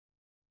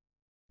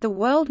The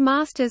World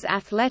Masters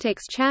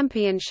Athletics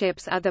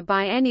Championships are the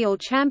biennial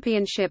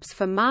championships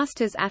for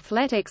masters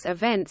athletics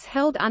events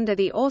held under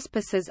the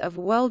auspices of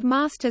World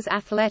Masters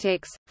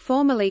Athletics,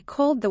 formerly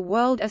called the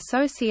World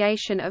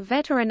Association of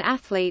Veteran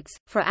Athletes.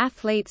 For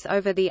athletes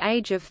over the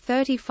age of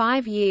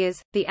 35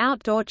 years, the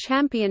outdoor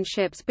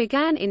championships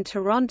began in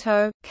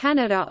Toronto,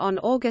 Canada on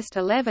August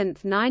 11,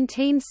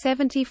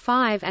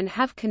 1975 and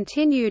have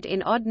continued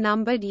in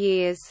odd-numbered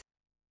years.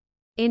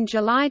 In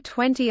July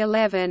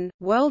 2011,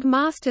 World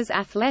Masters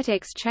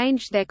Athletics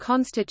changed their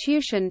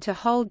constitution to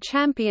hold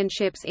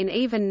championships in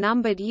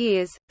even-numbered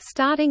years,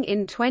 starting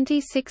in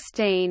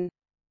 2016.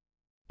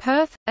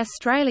 Perth,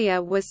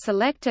 Australia was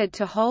selected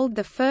to hold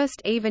the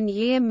first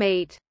even-year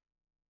meet.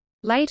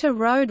 Later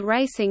road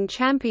racing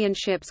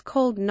championships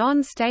called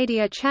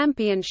Non-Stadia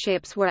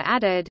championships were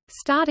added,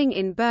 starting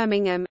in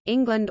Birmingham,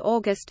 England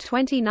August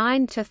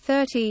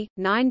 29–30,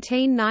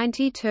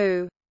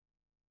 1992.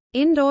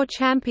 Indoor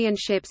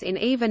championships in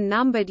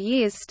even-numbered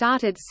years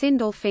started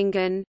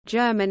Sindelfingen,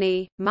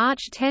 Germany,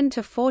 March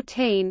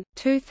 10–14,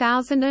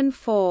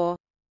 2004.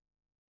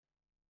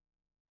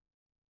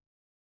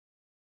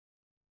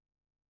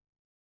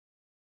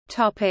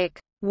 Topic: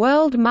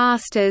 World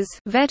Masters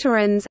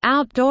Veterans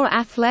Outdoor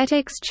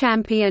Athletics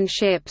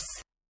Championships.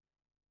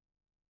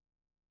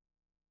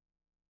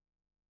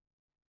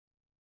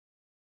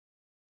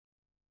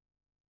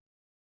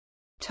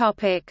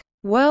 Topic: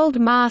 World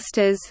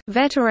Masters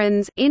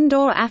Veterans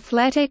Indoor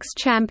Athletics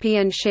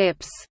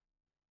Championships.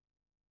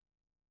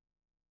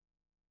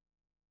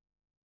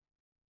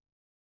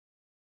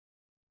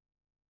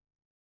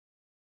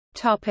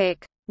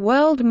 Topic: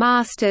 World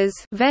Masters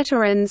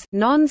Veterans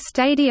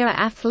Non-Stadia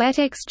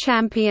Athletics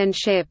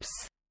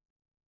Championships.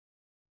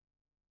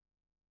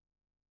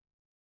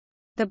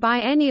 The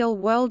biennial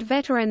World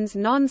Veterans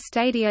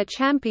Non-Stadia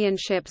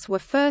Championships were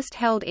first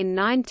held in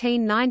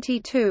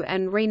 1992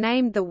 and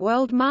renamed the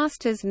World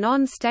Masters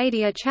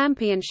Non-Stadia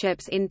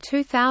Championships in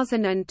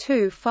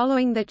 2002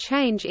 following the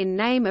change in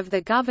name of the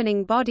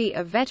governing body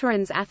of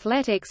veterans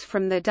athletics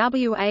from the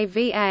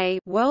WAVA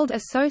World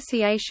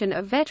Association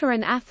of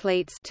Veteran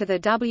Athletes to the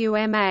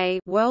WMA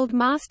World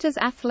Masters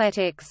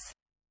Athletics.